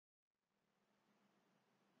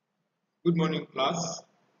Good morning, class.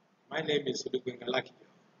 My name is Logarithm, the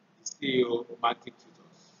CEO of Market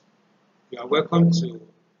Tutors. You are welcome to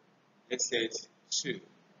SS2.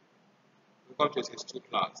 Welcome to SS2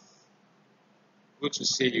 class. Good to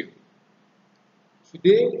see you.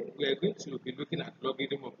 Today, we are going to be looking at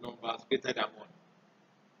logarithm of numbers greater than 1.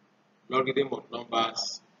 Logarithm of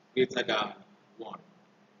numbers greater than 1.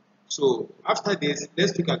 So, after this,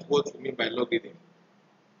 let's look at what we mean by logarithm.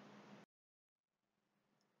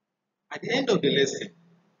 At the end of the lesson,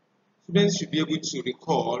 students should be able to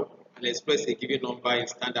recall and express a given number in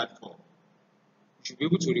standard form. You should be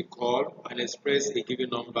able to recall and express a given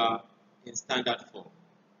number in standard form.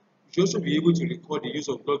 You should also be able to record the use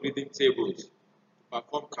of logarithm tables to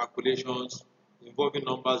perform calculations involving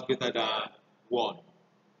numbers greater than 1. You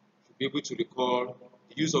should be able to recall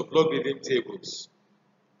the use of logarithm tables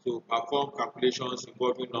to perform calculations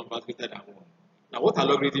involving numbers greater than 1. Now, what are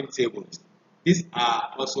logarithm tables? These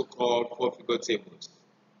are also called four-figure tables.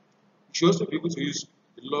 You should also be able to use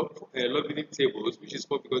the logarithm tables, which is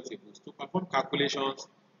four-figure tables, to perform calculations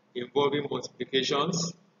involving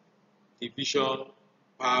multiplications, division,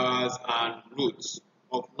 powers, and roots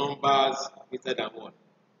of numbers greater than 1.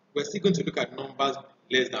 We're still going to look at numbers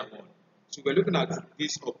less than 1. So we're looking at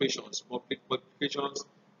these operations, multiplications,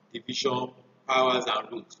 division, powers,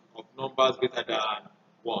 and roots of numbers greater than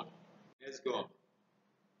 1. Let's go on.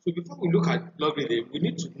 So before we look at logarithm, we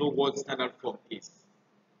need to know what standard form is.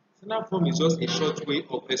 Standard form is just a short way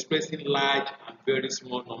of expressing large and very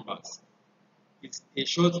small numbers. It's a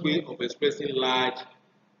short way of expressing large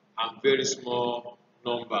and very small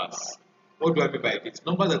numbers. What do I mean by this?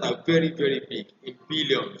 Numbers that are very, very big, in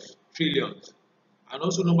billions, trillions, and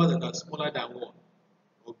also numbers that are smaller than 1,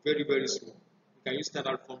 or very, very small. You can use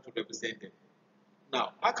standard form to represent them.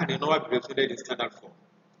 Now, how can a number be represented in standard form?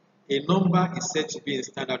 A number is said to be in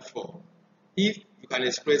standard form if you can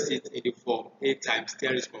express it in the form a times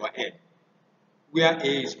 10 raised to the power n, where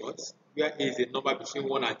a is what? Where a is a number between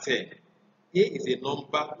 1 and 10. A is a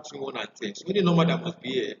number between 1 and 10. So any number that must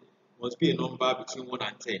be here must be a number between 1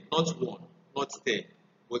 and 10, not 1, not 10,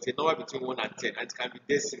 but a number between 1 and 10, and it can be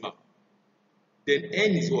decimal. Then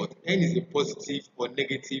n is what? N is a positive or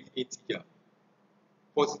negative integer.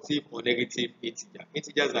 Positive or negative integer.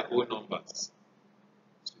 Integers are whole numbers.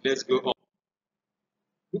 So let's go on.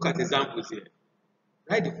 Look at examples here.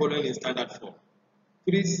 Write the following in standard form.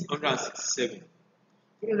 367.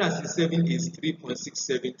 367 is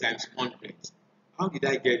 3.67 times 100. How did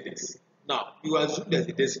I get this? Now, you assume there's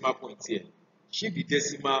a decimal point here. Shift the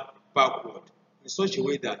decimal backward in such a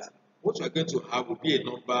way that what you are going to have will be a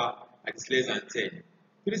number that is less than 10.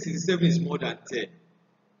 367 is more than 10.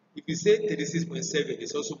 If you say 36.7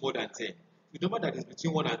 is also more than 10, the number that is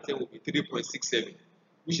between 1 and 10 will be 3.67,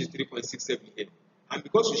 which is 3.67 here. And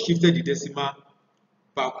because you shifted the decimal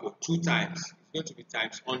backward 2 times, it's going to be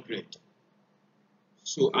times 100.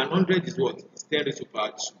 So an 100 is what? It's 10 raised to the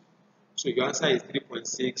power 2. So your answer is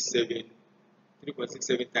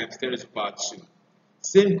 3.67 times 10 raised to the power 2.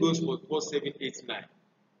 Same goes for 4789.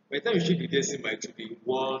 By the time you shift the decimal, it will be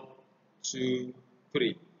 1, 2, 3.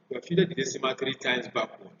 You have shifted the decimal 3 times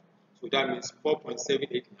backward. So that means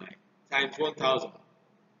 4.789 times 1000.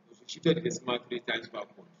 You shifted the decimal 3 times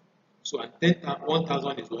backward. So and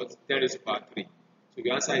 1000 is what? 10 raised to the power 3. So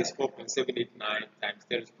your answer is 4.789 times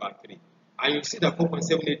 10 raised to the power 3. And you see that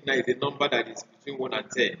 4.789 is a number that is between 1 and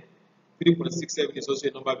 10. 3.67 is also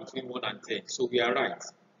a number between 1 and 10. So we are right.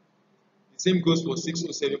 The same goes for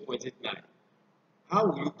 607.89. How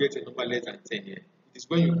will you get a number less than 10 here? It is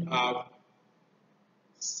when you have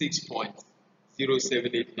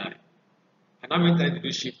 6.0789. And how many times did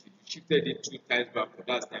you shift it? You shifted it 2 times backward.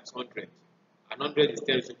 That's times 100. And 100 is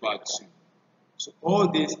 10 raised to the power 2. So all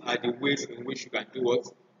these are the ways in which you can do what?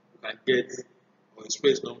 You can get or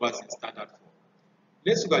express numbers in standard form.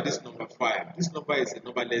 Let's look at this number 5. This number is a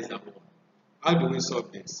number less than 1. How do we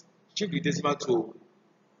solve this? Shift the decimal to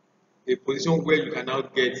a position where you can now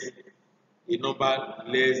get a number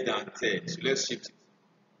less than 10. So let's shift it.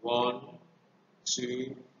 1,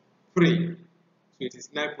 2, 3. So it is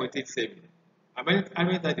 9.87. How many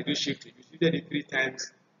times did you shift it? You shifted it 3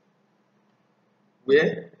 times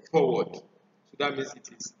where? Forward. So that means it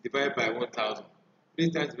is divided by 1000.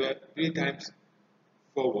 3 times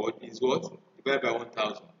forward is what? Divided by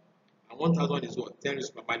 1000. And 1000 is what? 10 raised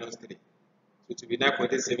to the power minus 3. So it will be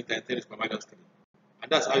 9.87 times 10 raised to the power minus 3.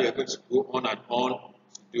 And that's how you are going to go on and on to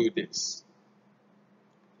do this.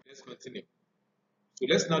 Let's continue. So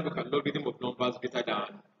let's now look at logarithm of numbers greater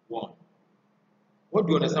than 1. What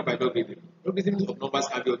do you understand by logarithm? Logarithms of numbers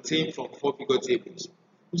can be obtained from four-figure tables,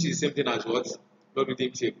 which is the same thing as what?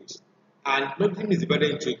 Logarithm tables. And logarithm is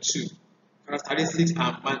divided into 2, characteristics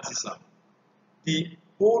and mantissa. the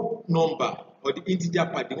whole number or the integer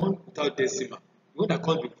part, the one without decimal, the one that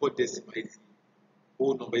comes before decimal is the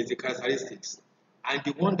whole number, is the characteristics. And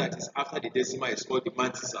the one that is after the decimal is called the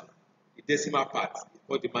mantissa. The decimal part is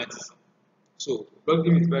called the mantissa. So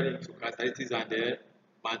logarithm is very into characteristics and the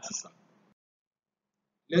mantissa.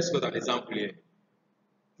 Let's look at an example here.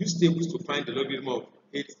 Use tables to find the logarithm of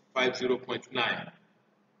 850.9.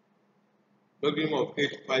 Logarithm of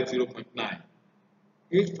 850.9.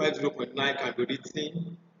 850.9 can be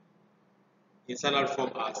written in standard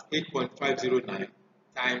form as 8.509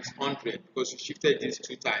 times 100 because you shifted this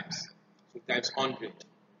 2 times. So times 100.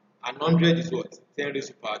 And 100 is what? 10 raised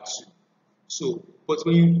to power 2. So, but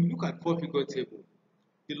when you look at 4-figure table,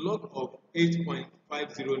 the log of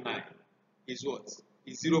 8.509 is what?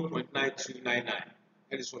 Is 0.9299.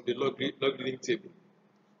 That is from the logarithm table.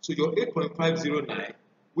 So your 8.509,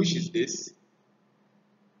 which is this,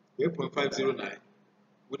 8.509,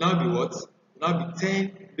 will now be what? Will now be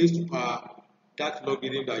 10 raised to power that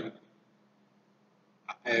logarithm that you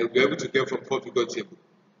will be able to get from 4-figure table.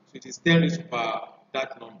 So it is 10 raised to power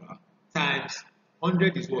that number times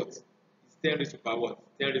 100 is what? It's 10 raised to power what?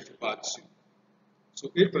 10 raised to power 2. So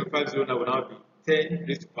 8.509 will now be 10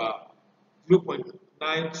 raised to power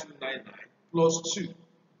 0.9299 plus 2,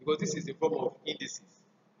 because this is the form of indices.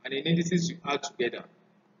 And in indices you add together.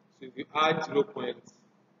 So if you add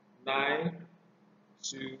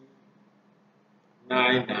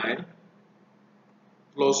 0.9299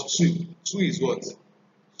 plus 2, 2 is what?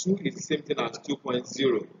 2 is the same thing as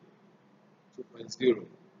 2.0. 2.0.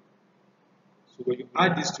 So when you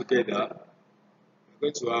add this together, you're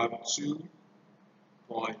going to have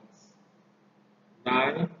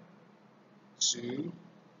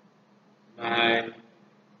 2.9299.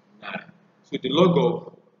 So the log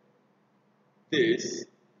of this is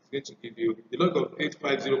going to give you, the log of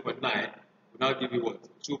 850.9 will now give you what?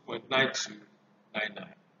 2.9299.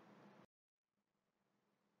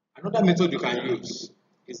 Another method you can use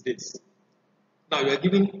is this. Now you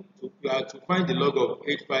are to find the log of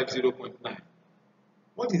 850.9.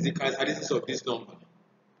 What is the characteristics of this number?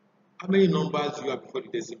 How many numbers do you have before the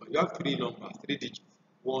decimal? You have 3 numbers, 3 digits.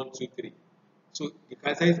 1, 2, 3. So the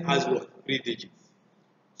characteristic has what? 3 digits.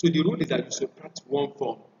 So the rule is that you subtract 1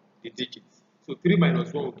 from the digits. So 3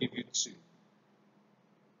 minus 1 will give you 2.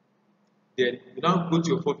 Then you now go to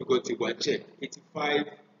your 4-figure table and check 85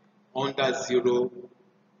 under 0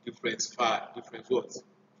 difference 5. Difference what?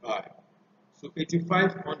 5. So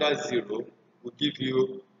 85 under 0 will give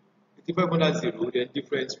you 85 under 0, then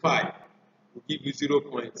difference 5 will give you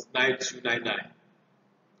 0.9299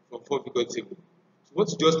 from 4-figure table. So what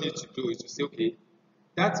you just need to do is to say, okay,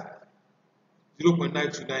 that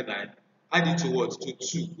 0.9299, add it to what? To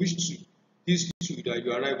 2. Which 2? This 2 that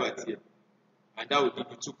you arrive at here. And that will give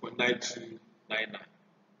you 2.9299.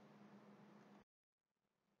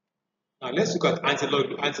 Now let's look at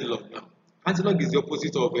antilog now. Antilog is the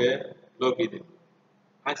opposite of logarithm.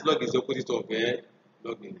 Antilog is the opposite of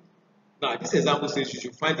logarithm. Now this example says you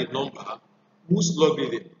should find a number whose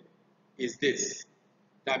logarithm is this.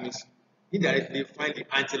 That means indirectly find the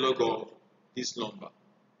antilog of this number.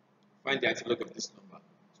 Find the antilog of this number.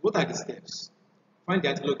 So what are the steps? Find the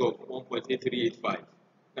antilog of 1.8385.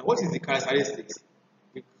 Now what is the characteristics?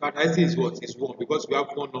 The characteristic is what? Is 1, because we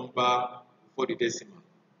have one number before the decimal.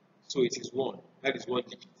 So it is 1. That is 1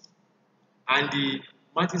 digit. And the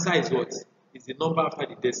mantissa is what? Is the number after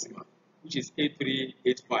the decimal, which is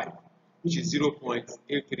 8385, which is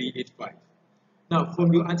 0.8385. Now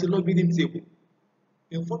from your anti-logarithm table,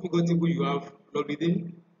 in 4-figure table you have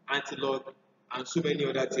logarithm, antilog, and so many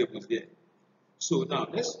other tables there. So now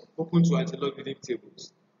let's open to anti-logarithm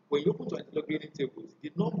tables. When you open to anti-logarithm tables,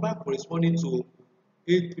 the number corresponding to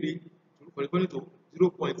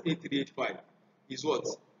 0.8385 is what?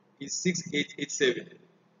 Is 6887.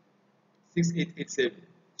 6887.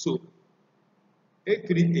 So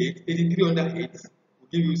 83 under 8 will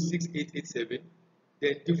give you 6887.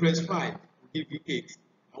 Then difference 5 will give you 8.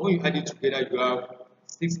 And when you add it together, you have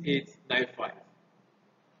 6895.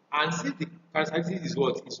 And since the characteristic is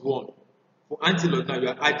what? Is 1. For antilog now you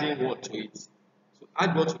are adding 1 to it. So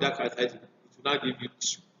add 1 to that characteristic, it will now give you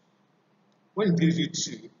 2. When it gives you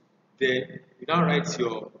 2, then you now write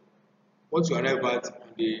your what you arrive at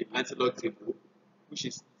on the antilog table, which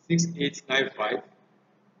is 6895.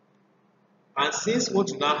 And since what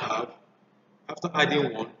you now have after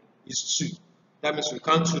adding 1 is 2, that means we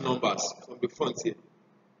count 2 numbers from the front here.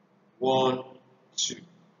 1, 2,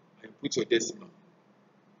 and put your decimal.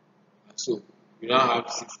 And so you now have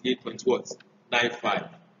 68.95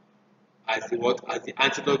 as the what? As the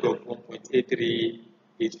antilog of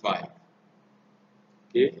 1.8385.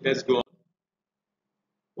 Okay, let's go on.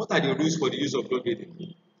 What What are the rules for the use of logarithm?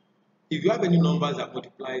 If you have any numbers that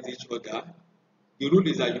multiply each other, the rule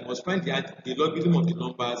is that you must find the logarithm of the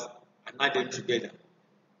numbers and add them together.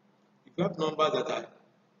 If you have numbers that are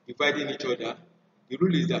dividing each other, the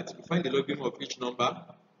rule is that you find the logarithm of each number,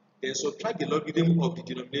 then subtract the logarithm of the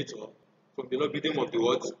denominator from the logarithm of the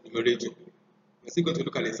what? Numerator. We're still going to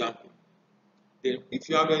look at an example. Then if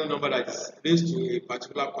you have any number that is raised to a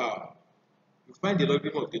particular power, you find the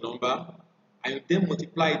logarithm of the number and you then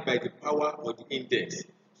multiply it by the power or the index.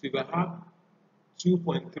 So if I have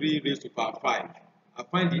 2.3 raised to power 5, I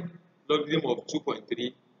find the logarithm of 2.3,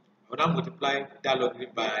 I will now multiply that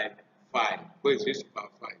logarithm by 5, where it's raised to power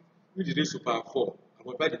 5. If it's raised to power 4, I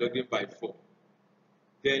multiply the logarithm by 4.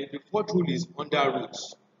 Then the fourth rule is under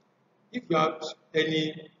roots. If you have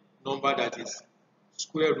any number that is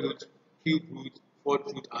square root, cube root,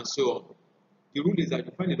 fourth root, and so on, the rule is that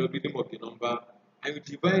you find the logarithm of the number and you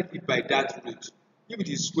divide it by that root. If it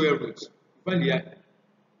is square root, you find the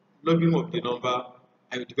logarithm of the number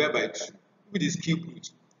and you divide by 2. If it is cube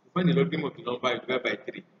root, you find the logarithm of the number and you divide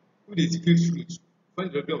by 3. If it is fifth root, you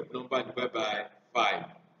find the logarithm of the number and divide by 5.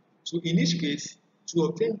 So in each case, to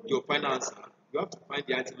obtain your final answer, you have to find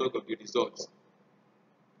the antilog of the result.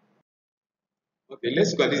 Okay,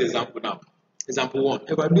 let's look at this example now. Example 1.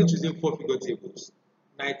 Evaluate using 4 figure tables.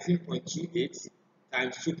 19.28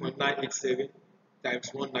 times 2.987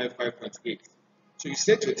 times 195.8. So you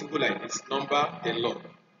set your table like this, number, then log.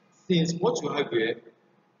 Since what you have here,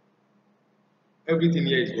 everything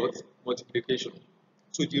here is what? Multiplication.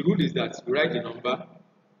 So the rule is that you write the number,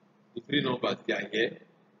 the three numbers they are here.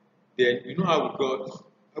 Then you know how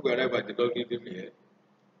we arrive at the logarithm here.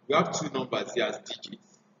 We have two numbers here as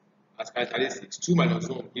digits, as characteristics. 2 minus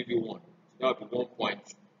 1 will give you 1. So that will be 1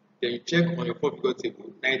 point. Then you check on your 4 figure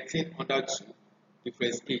table, 19 under 2,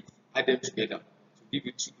 difference 8, add them together to give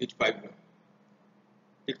you 2851.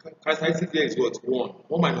 The characteristic here is what? 1.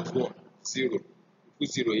 1 minus 1, 0. You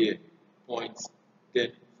put 0 here, point.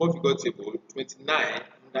 Then 4 figure table, 29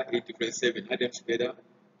 under 8, difference 7, add them together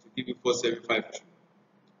to give you 4752.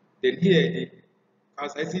 Then here, the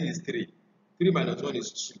characteristic is 3. 3 minus 1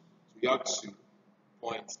 is 2. So you have 2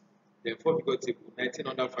 points. Then 4 figure table, 19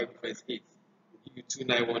 under 5, difference 8. Give you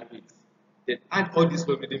 2918. Then add all these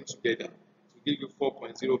logarithms together to give you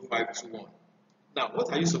 4.0521. Now,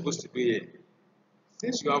 what are you supposed to do here?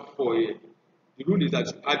 Since you have 4 here, the rule is that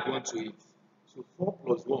you add 1 to it. So 4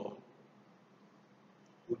 plus 1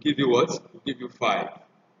 will give you what? Will give you 5. So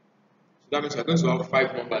that means you're going to have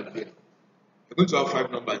 5 numbers here. You're going to have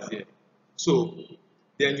 5 numbers here. So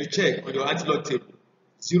then you check on your antilog table.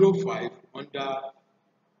 0.5 under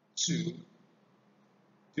 2.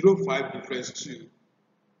 0.5 difference 2,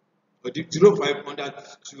 or 0.5 under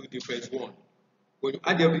 2 difference 1. When you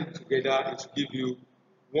add everything together, it will give you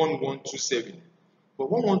 1127. But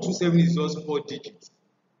 1127 is just 4 digits,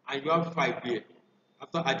 and you have 5 here.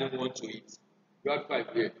 After adding 1 to it, you have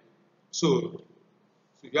 5 here. So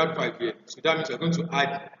you have 5 here. So that means you're going to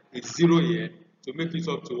add a 0 here to make it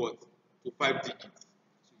up to what? To 5 digits.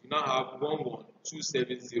 So you now have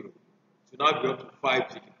 11270. So now you have to 5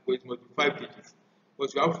 digits, but it must be 5 digits.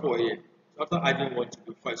 But you have 4 here. So after adding 1 to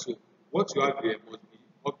be 5. So what you have here must be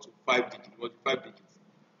up to 5 digits. Must be 5 digits.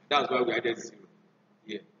 That's why we added 0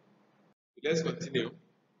 here. So let's continue.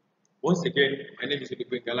 Once again, my name is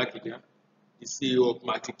Olupen Galakija, the CEO of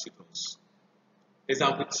Matic Tutors.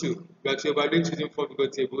 Example 2. We are to evaluate using 4 figure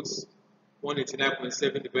tables.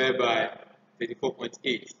 189.7 divided by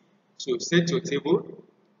 34.8. So set your table.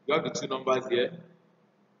 You have the two numbers here.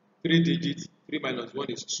 3 digits. 3 minus 1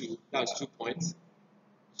 is 2. That's 2 points.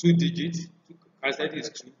 2 digits,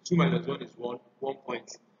 characteristic is 2, 2 minus 1 is 1, 1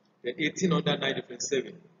 point. Then 18 under 9 difference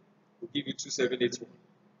 7 will give you 2781.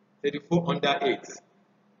 34 under 8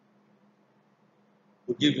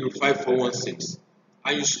 will give you 5416.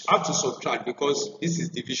 And you have to subtract because this is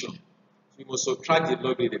division. So you must subtract the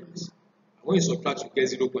logarithms. And when you subtract, you get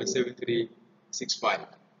 0.7365.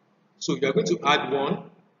 So you are going to add 1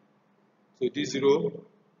 to this 0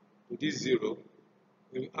 to this 0.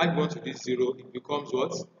 When you add 1 to this 0, it becomes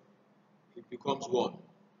what? It becomes 1.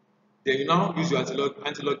 Then you now use your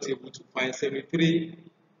antilog table to find 73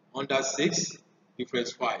 under 6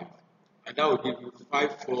 difference 5. And that will give you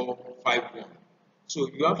 5451. So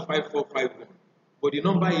you have 5451. But the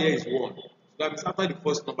number here is 1. So that means after the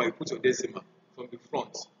first number, you put your decimal from the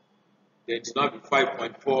front. Then it will now be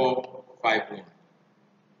 5.451.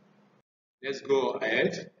 Let's go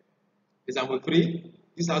ahead. Example 3.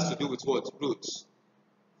 This has to do with what? Roots.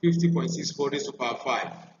 50.64 raised to power 5.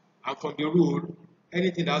 And from the rule,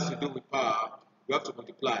 anything that has to do with power, you have to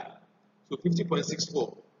multiply. So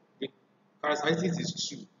 50.64, the characteristic is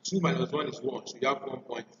 2. 2 minus 1 is 1, so you have 1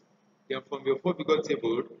 point. Then from your 4-figure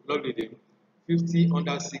table, logarithm, 50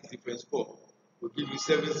 under 6 difference 4 will give you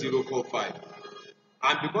 7045.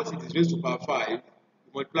 And because it is raised to power 5, you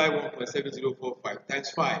multiply 1.7045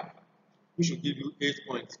 times 5, which will give you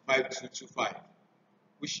 8.5225,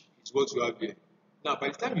 which is what you have here. Now, by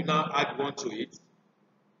the time you now add 1 to it,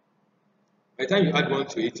 it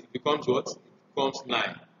becomes what? It becomes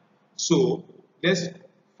 9. So, let's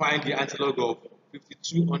find the antilog of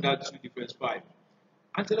 52 under 2 difference 5.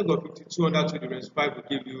 Antilog of 52 under 2 difference 5 will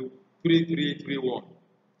give you 3331.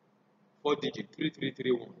 4 digit,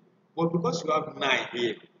 3331. But because you have 9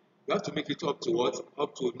 here, you have to make it up to what?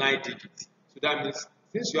 Up to 9 digits. So that means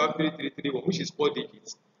since you have 3331, which is 4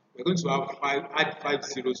 digits, we're going to have add 5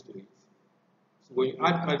 zeros to it. So when you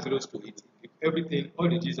add 5 zeros to it, everything, all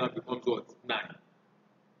the digits now becomes what? 9.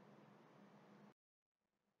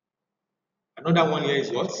 Another one here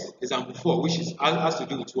is what? Example 4, which has to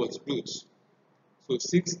do with what? Roots. So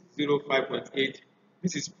 605.8,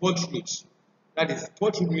 this is fourth root. That is,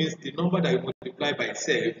 fourth root means the number that you multiply by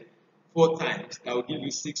itself 4 times, that will give you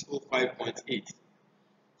 605.8.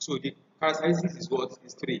 So the characteristics is what?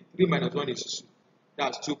 Is 3. 3 minus 1 is 2.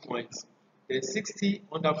 That's 2 points. Then 60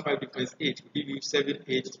 under 5 difference 8 will give you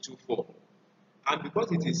 7824. And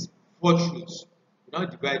because it is fourth root, you now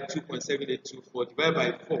divide 2.7824 divided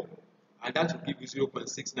by 4, and that will give you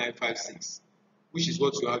 0.6956, which is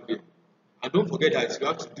what you have here. And don't forget that you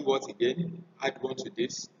have to do what again? Add 1 to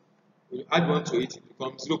this. When you add 1 to it, it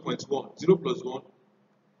becomes 0.1. 0 plus 1,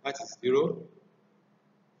 that is 0.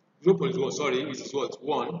 0.1, sorry, which is what?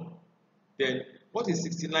 1. Then, what is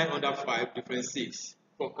 69 under 5 difference 6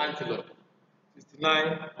 from antelope?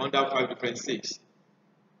 69 under 5 difference 6.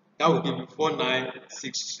 That will give you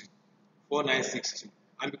 4962. 4962.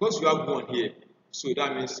 And because you have 1 here, so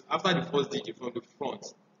that means after the first digit from the front,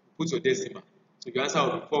 you put your decimal. So your answer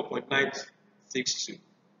will be 4.962.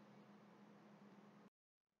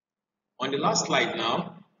 On the last slide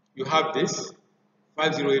now, you have this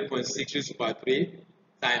 508.6 raised to power 3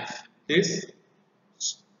 times this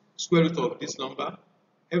square root of this number.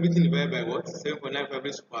 Everything divided by what? 7.95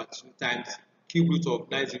 raised to power 2 times cube root of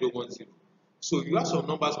 9010. So you have some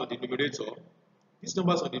numbers on the numerator. These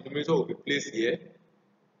numbers on the numerator will be placed here.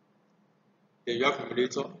 Then you have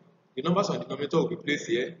numerator. The numbers on the denominator will be placed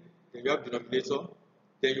here. Then you have denominator.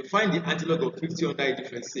 Then you find the antilog of 50 under a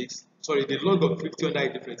difference 6. Sorry, the log of 50 under a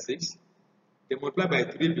difference 6. Then multiply by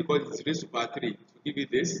 3 because it's raised to power 3 to give you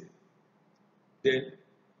this. Then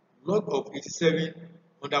log of 87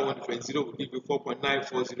 under 1 difference 0 will give you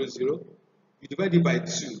 4.9400. You divide it by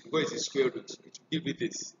 2 because it's a square root. It will give you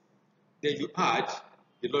this. Then you add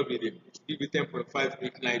the logarithm. It will give you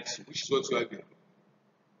 10.5892, which is what you have here.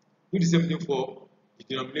 Do the same thing for the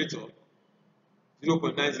denominator.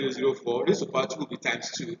 0.9004 raised to power 2 will be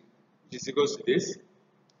times 2, which is equals to this.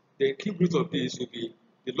 The cube root of this will be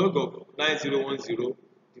the log of 9010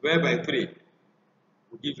 divided by 3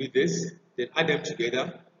 will give you this. Then add them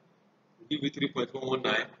together will give you 3.119.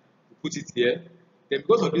 You put it here. Then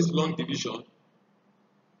because of this long division,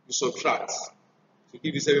 you subtract to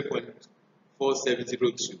give you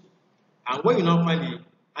 7.4702. And when you now find the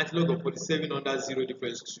antilog of 47 under 0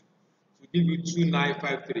 difference 2, to give you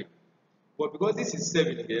 2953. But because this is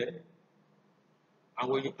 7 here, and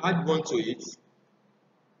when you add 1 to it,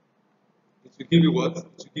 it will give you what? It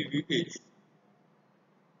will give you 8.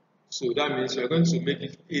 So that means you are going to make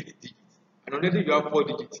it 8 digits. And already you have 4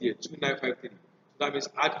 digits here, 2953. So that means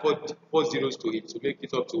add 4 zeros to it to make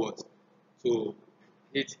it up to what? So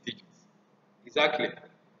 8 digits. Exactly.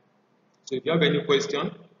 So if you have any question,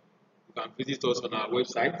 you can visit us on our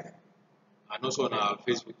website and also on our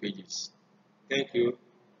Facebook pages. Thank you.